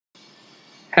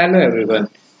Hello everyone.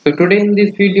 So today in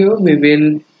this video we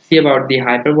will see about the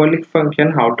hyperbolic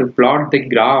function, how to plot the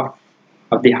graph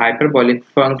of the hyperbolic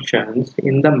functions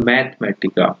in the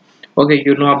Mathematica. Okay,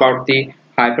 you know about the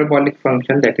hyperbolic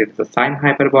function, that is the sine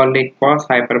hyperbolic, cos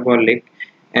hyperbolic.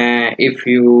 If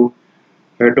you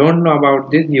don't know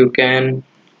about this, you can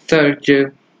search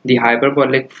the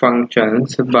hyperbolic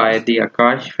functions by the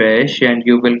Akash Vaish and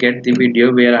you will get the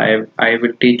video where I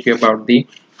will teach you about the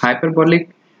hyperbolic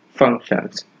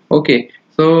functions. Okay,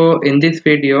 so in this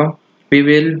video we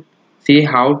will see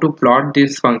how to plot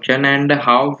this function and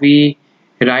how we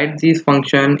write this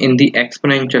function in the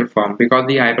exponential form, because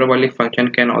the hyperbolic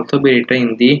function can also be written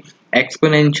in the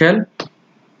exponential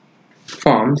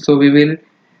form. So we will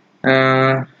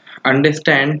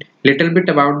understand little bit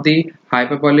about the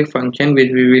hyperbolic function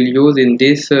which we will use in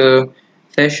this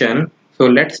session. So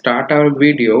let's start our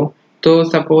video. So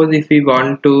suppose if we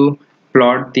want to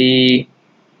plot the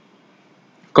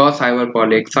cos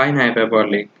hyperbolic, sine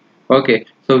hyperbolic, okay,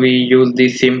 so we use the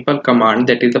simple command,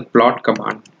 that is a plot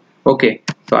command. Okay,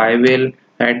 so I will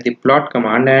write the plot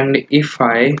command, and if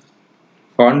I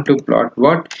want to plot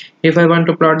what, if I want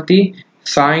to plot the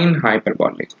sine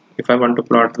hyperbolic, if I want to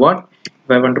plot what,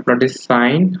 if I want to plot the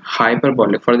sine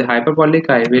hyperbolic, for the hyperbolic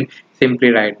I will simply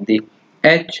write the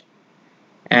h,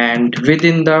 and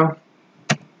within the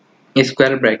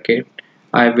square bracket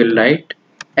I will write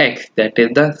x, that is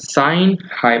the sine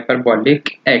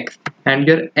hyperbolic x, and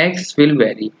your x will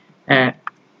vary. And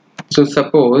so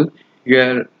suppose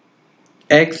your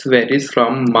x varies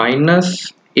from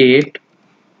 -8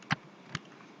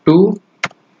 to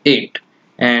 8,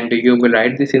 and you will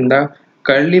write this in the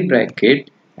curly bracket.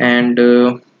 And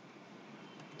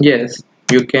yes,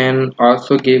 you can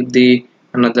also give the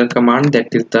another command,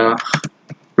 that is the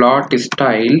plot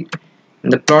style. In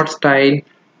the plot style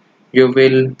you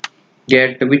will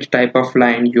get which type of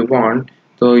line you want,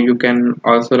 so you can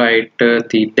also write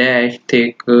the dash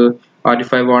thick, or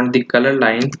if I want the color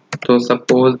line, so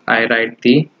suppose I write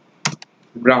the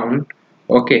brown.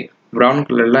 Okay, brown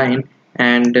color line.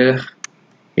 And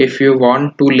if you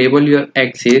want to label your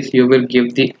axis, you will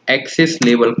give the axis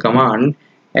label command,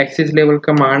 axis label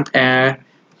command.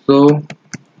 So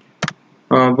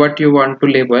what you want to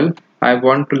label, I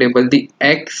want to label the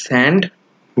x and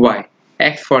y,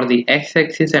 x for the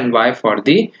x-axis and y for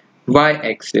the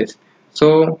y-axis.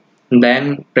 So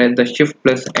then press the shift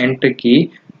plus enter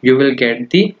key, you will get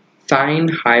the sine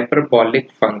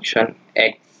hyperbolic function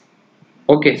x.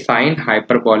 Okay, sine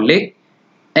hyperbolic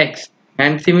x.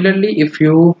 And similarly, if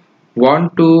you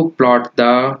want to plot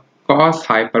the cos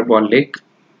hyperbolic,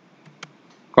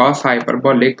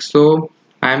 so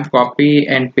I am copy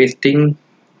and pasting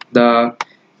the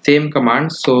same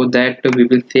command so that we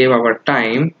will save our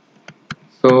time.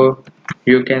 So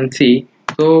you can see,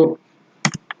 so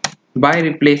by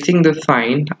replacing the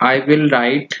sign I will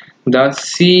write the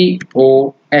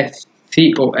cos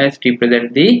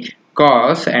represent the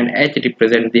cos and h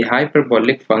represent the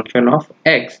hyperbolic function of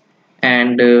x.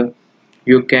 And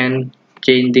you can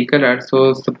change the color.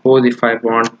 So suppose if I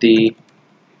want the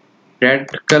red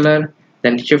color,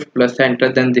 then shift plus enter,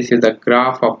 then this is the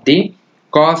graph of the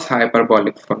cos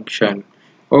hyperbolic function.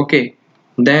 Okay,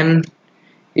 then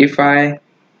if I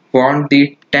want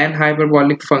the tan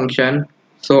hyperbolic function,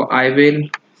 so I will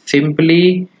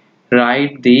simply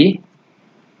write the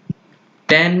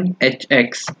tan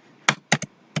hx,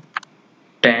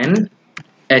 tan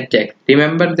hx.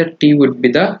 Remember that t would be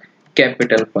the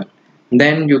capital one.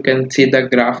 Then you can see the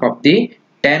graph of the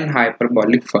tan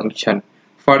hyperbolic function.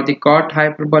 For the cot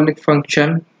hyperbolic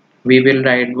function we will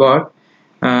write what,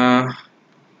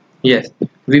 yes,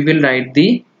 we will write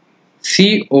the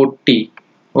COT.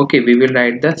 Okay, we will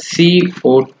write the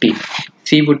COT.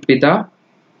 C would be the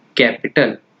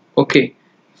capital. Okay,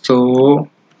 so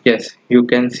yes, you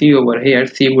can see over here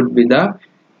C would be the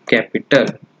capital.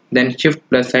 Then shift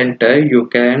plus enter, you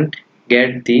can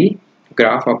get the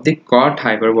graph of the cot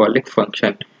hyperbolic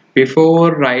function.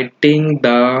 Before writing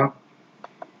the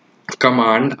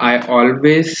command, I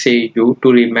always say you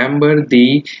to remember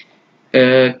the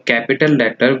capital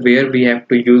letter, where we have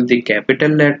to use the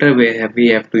capital letter, where we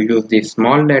have to use the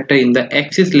small letter. In the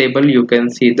axis label you can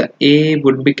see the A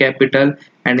would be capital,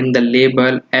 and in the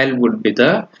label L would be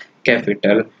the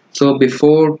capital. So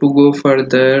before to go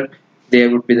further, there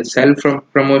would be the self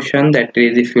promotion, that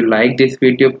is, if you like this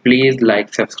video, please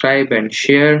like, subscribe and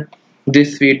share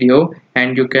this video.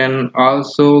 And you can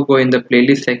also go in the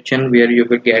playlist section where you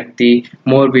will get the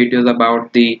more videos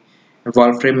about the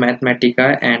Wolfram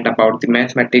Mathematica and about the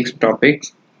mathematics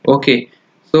topics. Okay,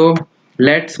 so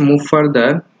let's move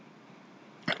further.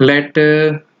 Let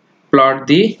plot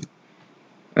the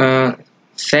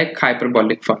sec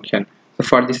hyperbolic function. So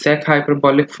for the sec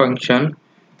hyperbolic function,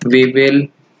 we will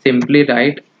simply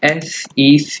write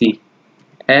SEC.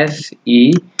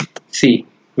 SEC.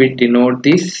 We denote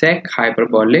the sec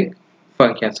hyperbolic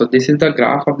function. So this is the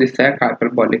graph of the sec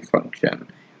hyperbolic function.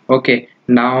 Okay,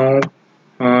 now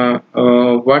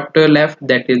what left,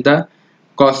 that is the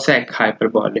Cossack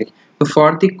hyperbolic. So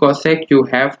for the Cossack, you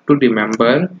have to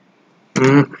remember,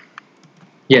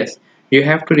 yes, you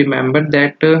have to remember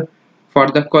that for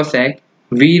the Cossack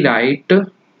we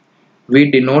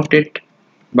denote it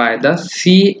by the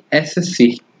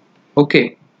CSC.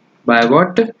 Okay, by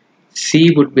what?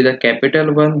 C would be the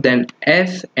capital one, then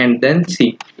S, and then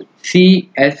C.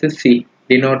 CSC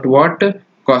denote what?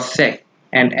 Cossack,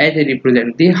 and H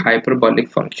represent the hyperbolic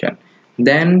function.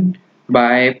 Then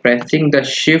by pressing the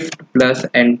shift plus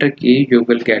enter key, you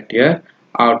will get your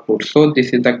output. So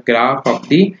this is the graph of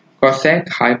the Cossack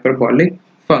hyperbolic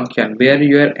function, where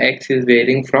your x is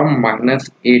varying from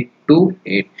 -8 to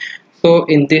 8. So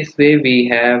in this way we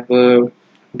have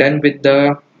done with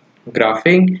the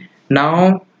graphing.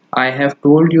 Now I have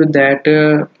told you that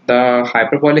the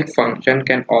hyperbolic function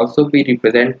can also be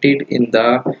represented in the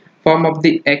form of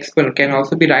the exponent, can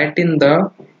also be write in the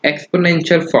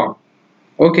exponential form.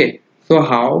 Okay, so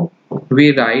how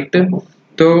we write?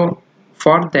 So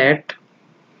for that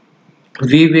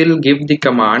we will give the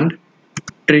command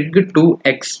trig to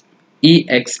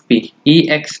exp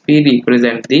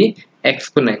represent the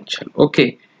exponential.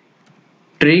 Okay,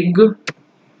 trig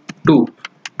 2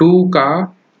 का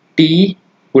t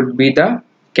would be the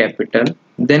capital,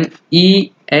 then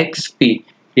exp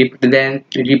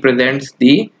represents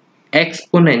the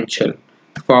exponential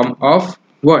form of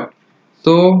what?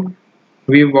 So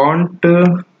we want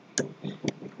to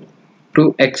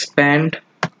expand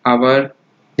our,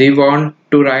 we want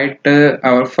to write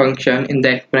our function in the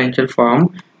exponential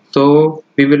form. So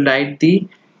we will write the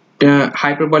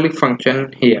hyperbolic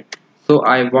function here. So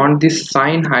I want this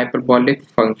sine hyperbolic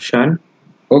function.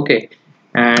 Okay,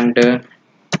 and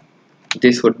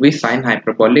this would be sine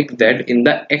hyperbolic z in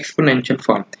the exponential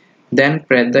form. Then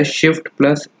press the shift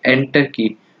plus enter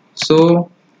key. So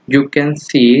you can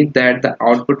see that the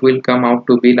output will come out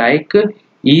to be like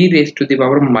e raised to the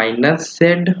power minus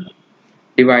z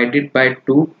divided by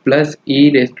 2 plus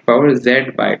e raised to power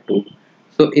z by 2.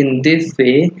 So in this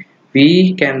way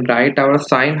we can write our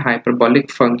sine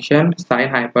hyperbolic function. Sine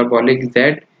hyperbolic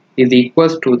z is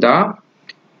equals to the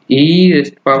e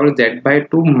raised to power z by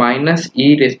 2 minus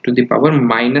e raised to the power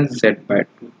minus z by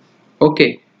 2.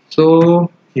 Okay, so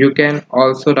you can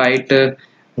also write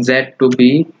z to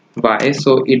be y,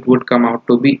 so it would come out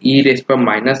to be e raised to power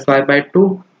minus y by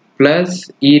 2 plus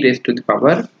e raised to the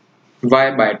power y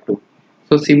by 2.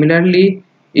 So similarly,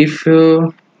 if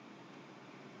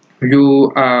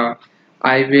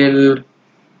I will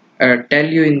tell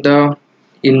you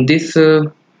in this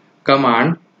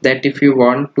command that if you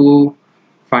want to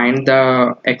find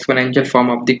the exponential form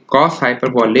of the cos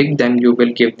hyperbolic, then you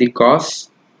will give the cos,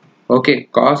 okay,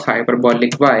 cos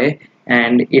hyperbolic y,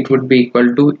 and it would be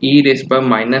equal to e raised to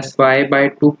minus y by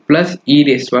 2 plus e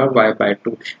raised to y by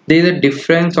 2. There is a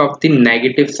difference of the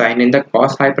negative sign in the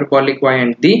cos hyperbolic y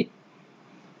and the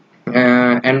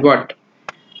and what,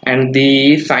 and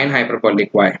the sine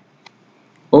hyperbolic y.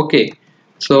 Okay,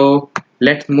 so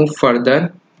let's move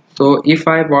further. So if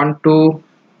I want to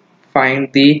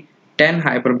find the 10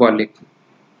 hyperbolic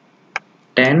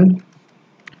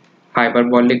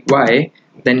y,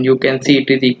 then you can see it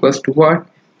is equals to what?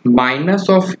 Minus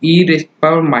of e raised to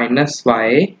power minus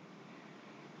y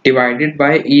divided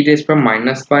by e raised to power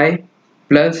minus y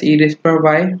plus e raised to power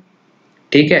y.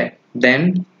 ठीक है,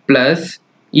 then plus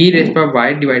e raised to power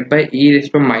y divided by e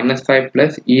raised to power minus y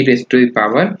plus e raised to the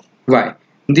power y.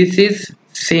 This is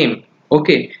same.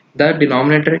 Okay, the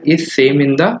denominator is same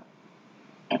in the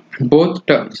both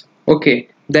terms. Okay,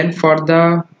 then for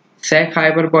the sec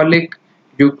hyperbolic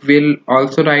you will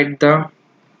also write the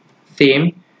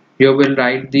same. You will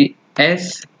write the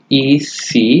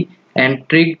SEC and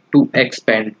trig to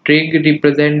expand. Trig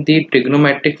represent the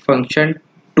trigonometric function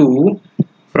 2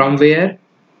 from where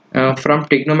from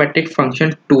trigonometric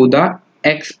function to the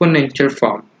exponential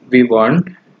form we want.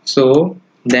 So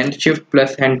then shift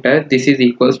plus enter, this is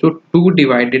equals to 2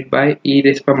 divided by e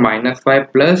raised to power minus y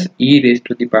plus e raised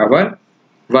to the power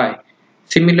y.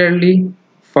 Similarly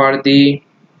for the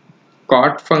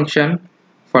cot function,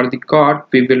 for the cot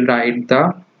we will write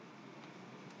the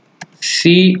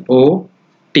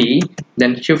COT,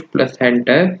 then shift plus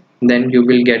enter, then you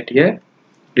will get your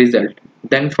result.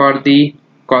 Then for the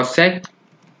Cossack,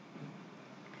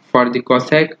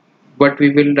 what we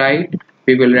will write?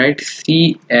 We will write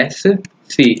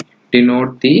CSC,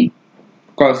 denote the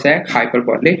Cossack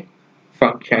hyperbolic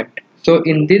function. So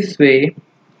in this way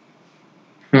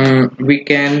we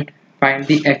can find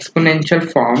the exponential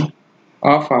form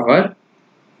of our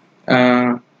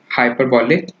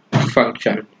hyperbolic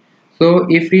function. So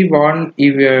if we want,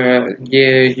 if yeah,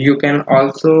 you can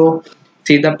also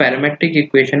see the parametric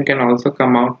equation can also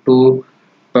come out to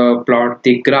plot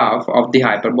the graph of the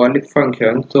hyperbolic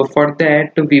function. So for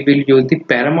that we will use the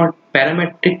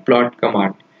parametric plot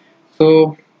command.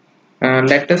 So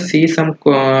let us see some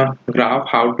graph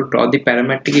how to draw the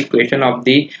parametric equation of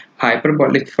the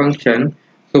hyperbolic function.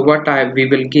 So what we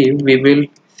will give, we will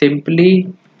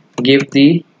simply give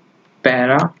the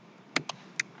parametric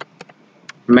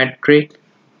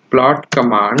plot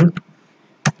command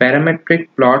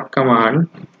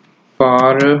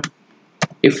for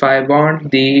if I want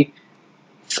the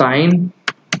sine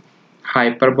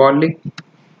hyperbolic,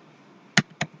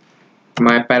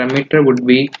 my parameter would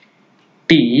be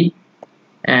t,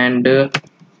 and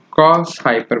cos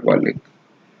hyperbolic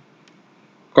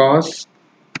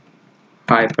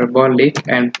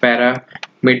and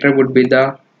parameter would be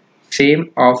the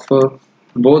same of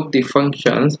both the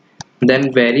functions.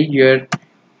 Then vary your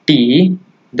t,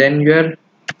 then your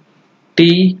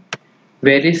t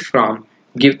varies from,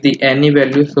 give the any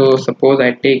value. So suppose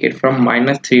I take it from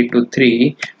 -3 to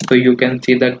 3, so you can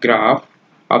see the graph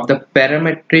of the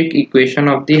parametric equation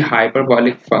of the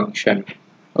hyperbolic function.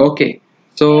 Okay,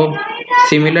 so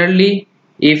similarly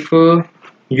if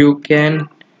you can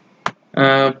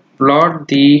plot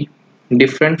the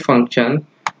different functions,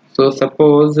 so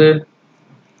suppose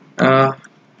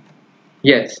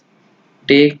yes,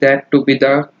 take that to be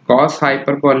the cos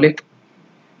hyperbolic.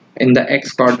 In the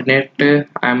x coordinate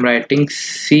I am writing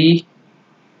CSC,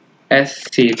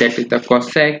 that is the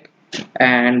Cossack,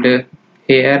 and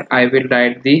here I will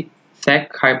write the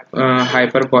sec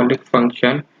hyperbolic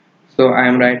function. So I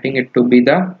am writing it to be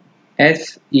the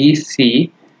SEC,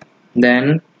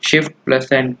 then shift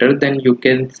plus enter, then you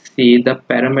can see the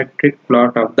parametric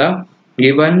plot of the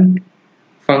given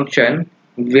function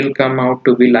will come out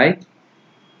to be like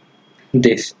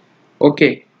this.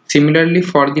 Okay, similarly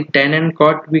for the tan and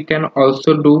cot we can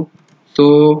also do. So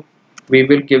we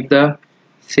will give the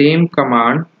same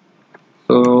command.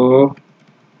 So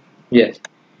yes,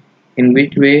 in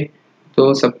which way?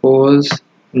 So suppose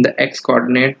in the x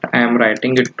coordinate I am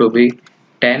writing it to be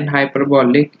tan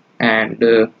hyperbolic, and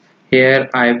here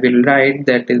I will write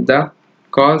that is the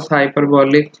cos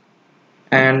hyperbolic,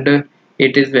 and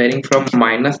it is varying from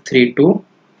 -3 to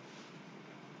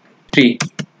 3.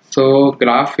 So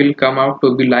graph will come out to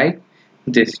be like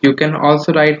this. You can also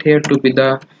write here to be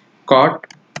the cot,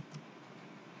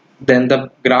 then the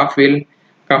graph will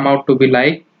come out to be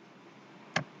like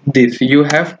this. You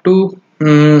have to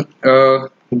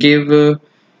give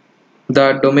the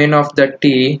domain of the t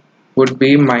would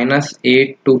be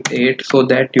 -8 to 8, so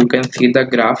that you can see the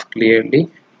graph clearly.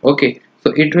 Okay, so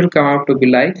it will come out to be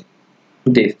like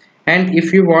this. And if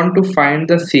you want to find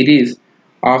the series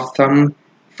of some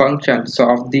functions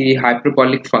of the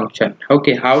hyperbolic function,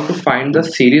 okay, how to find the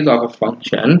series of a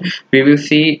function, we will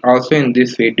see also in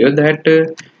this video that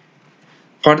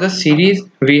for the series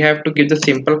we have to give the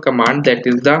simple command, that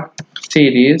is the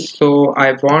series. So I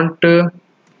want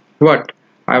what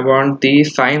I want the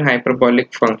sine hyperbolic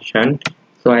function,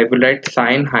 so I will write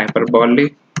sine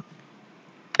hyperbolic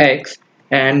x,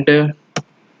 and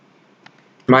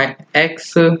my x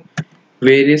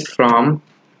varies from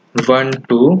 1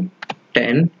 to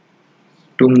 10.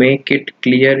 To make it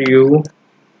clear you,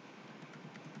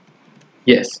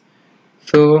 yes,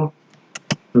 so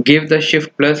give the shift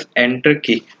plus enter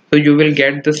key, so you will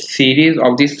get the series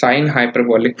of the sine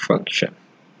hyperbolic function.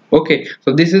 Okay, so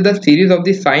this is the series of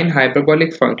the sine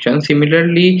hyperbolic function.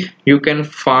 Similarly you can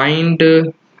find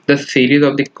the series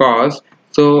of the cos.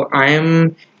 So I am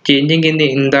changing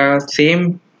in the same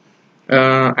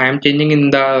I am changing in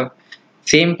the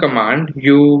same command.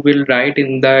 You will write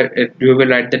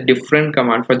the different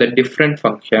command for the different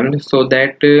function, so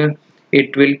that it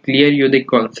will clear you the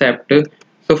concept.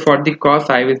 So for the cos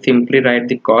I will simply write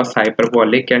the cos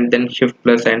hyperbolic, and then shift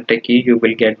plus enter key, you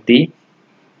will get the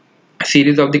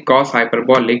series of the cos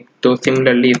hyperbolic. So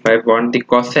similarly if I want the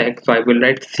cosec, so I will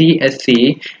write CSC,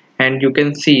 and you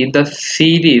can see the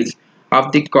series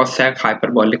of the Cossack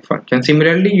hyperbolic function.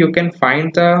 Similarly you can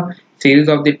find the series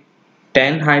of the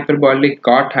tan hyperbolic,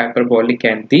 cot hyperbolic,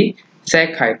 and the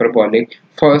sec hyperbolic.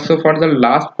 So for the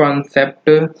last concept,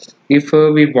 if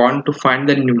we want to find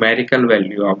the numerical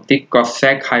value of the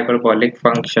Cossack hyperbolic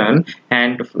function,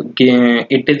 and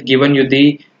it is given you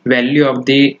the value of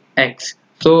the x,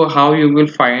 so how you will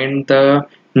find the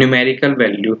numerical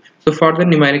value. So for the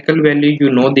numerical value, you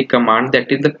know the command,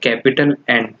 that is the capital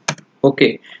N.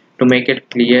 Okay, to make it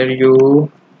clear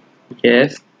you,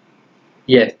 yes,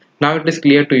 now it is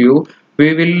clear to you.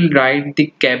 We will write the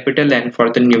capital N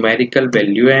for the numerical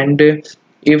value, and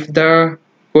if the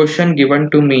question given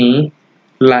to me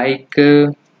like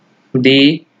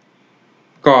the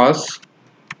cos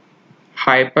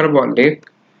hyperbolic,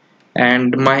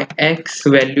 and my x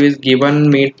value is given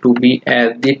me to be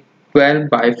as the 12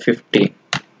 by 15.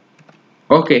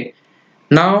 Okay,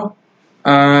 now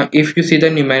if you see the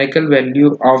numerical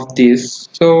value of this,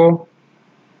 so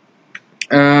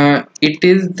it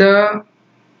is the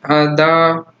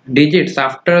digits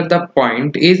after the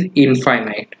point is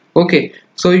infinite. Okay,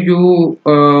 so you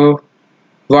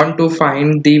want to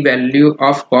find the value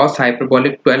of cos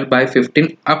hyperbolic 12 by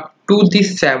 15 up to the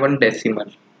 7 decimal,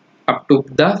 up to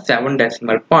the 7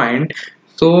 decimal point.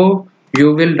 So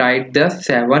you will write the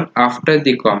 7 after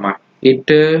the comma.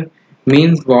 It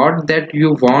means what, that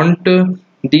you want the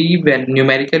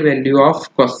numerical value of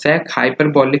Cossack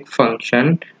hyperbolic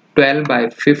function 12 by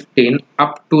 15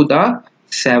 up to the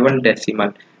 7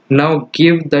 decimal. Now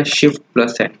give the shift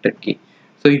plus enter key.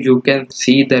 So you can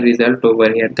see the result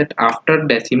over here, that after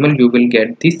decimal you will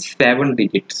get the 7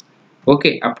 digits.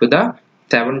 Okay, up to the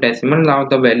 7 decimal. Now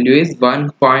the value is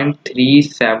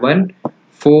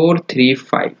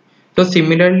 1.37435. So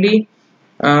similarly,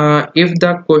 if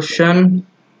the question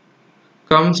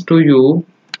comes to you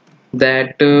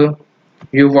that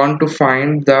you want to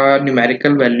find the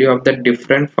numerical value of the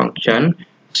different function,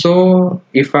 so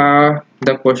if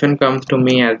the question comes to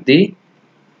me as the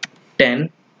 10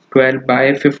 12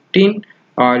 by 15,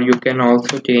 or you can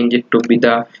also change it to be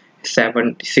the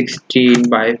 16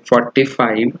 by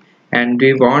 45, and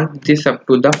we want this up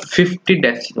to the 50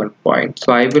 decimal point.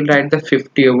 So I will write the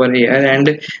 50 over here,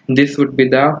 and this would be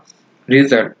the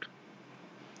result.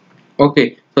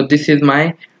 Okay, so this is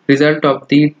my result of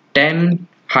the 10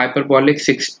 hyperbolic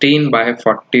 16 by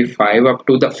 45 up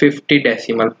to the 50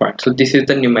 decimal point. So this is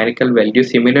the numerical value.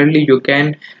 Similarly, you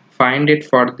can find it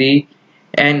for the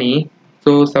any.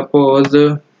 So suppose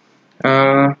you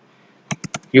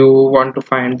want to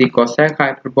find the Cossack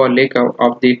hyperbolic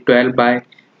of the 12 by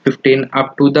 15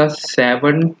 up to the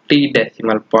 70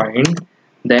 decimal point,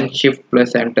 then shift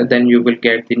plus enter, then you will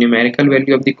get the numerical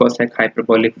value of the Cossack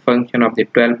hyperbolic function of the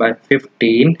 12 by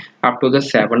 15 up to the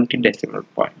 70 decimal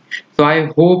point. So I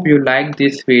hope you like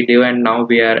this video, and now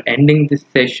we are ending this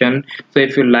session. So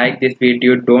if you like this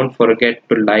video, don't forget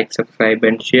to like, subscribe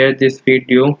and share this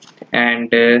video,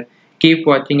 and keep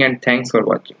watching, and thanks for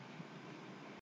watching.